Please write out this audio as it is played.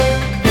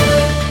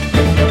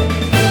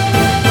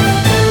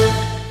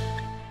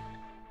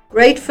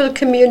Grateful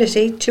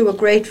Community to a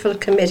Grateful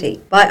Committee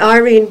by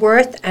Irene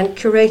Worth and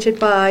curated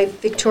by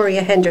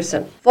Victoria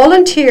Henderson.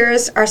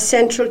 Volunteers are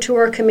central to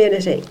our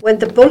community. When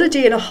the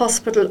Bulladila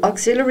Hospital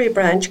Auxiliary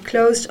Branch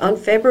closed on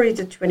February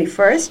the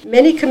 21st,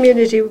 many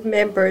community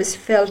members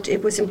felt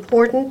it was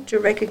important to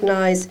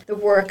recognise the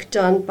work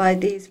done by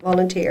these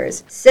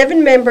volunteers.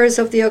 7 members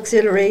of the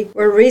auxiliary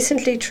were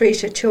recently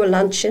treated to a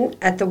luncheon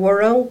at the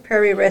Warung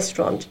Perry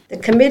restaurant. The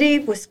committee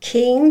was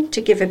keen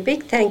to give a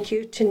big thank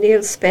you to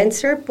Neil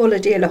Spencer,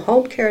 Bulladila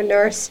home care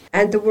nurse,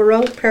 and the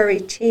Warung Perry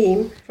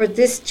team for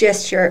this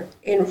gesture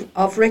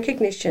of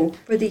recognition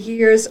for the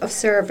years of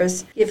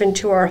service given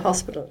to our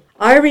hospital.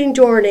 Irene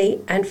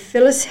Dorney and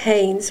Phyllis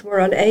Haynes were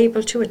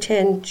unable to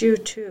attend due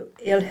to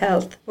ill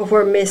health, but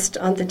were missed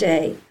on the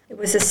day. It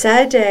was a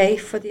sad day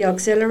for the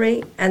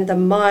auxiliary and the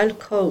Mile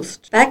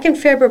Coast. Back in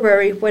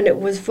February, when it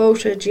was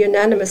voted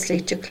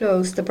unanimously to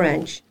close the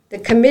branch, the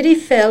committee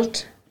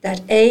felt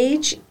that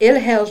age, ill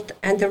health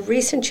and the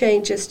recent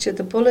changes to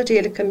the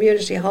Bulladila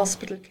Community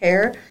Hospital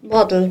care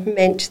model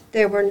meant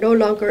they were no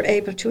longer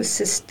able to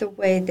assist the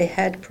way they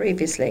had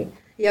previously.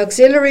 The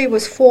auxiliary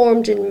was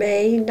formed in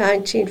May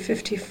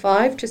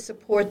 1955 to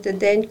support the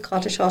then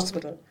Cottage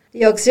Hospital.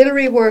 The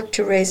auxiliary worked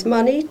to raise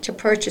money to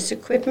purchase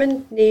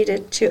equipment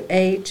needed to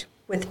aid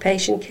with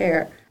patient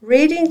care.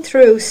 Reading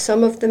through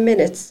some of the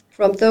minutes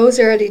from those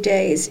early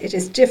days, it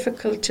is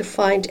difficult to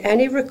find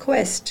any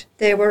request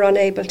they were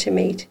unable to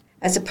meet.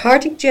 As a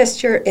parting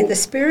gesture in the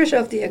spirit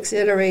of the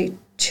auxiliary,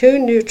 2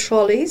 new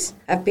trolleys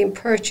have been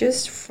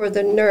purchased for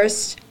the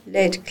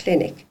nurse-led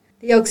clinic.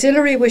 The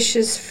auxiliary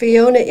wishes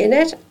Fiona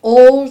Innett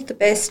all the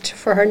best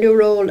for her new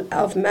role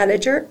of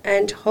manager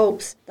and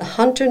hopes the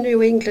Hunter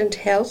New England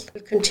Health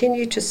will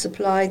continue to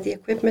supply the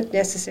equipment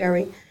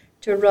necessary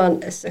to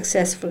run a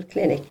successful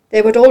clinic.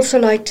 They would also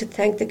like to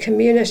thank the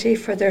community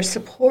for their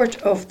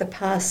support over the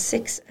past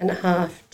 6.5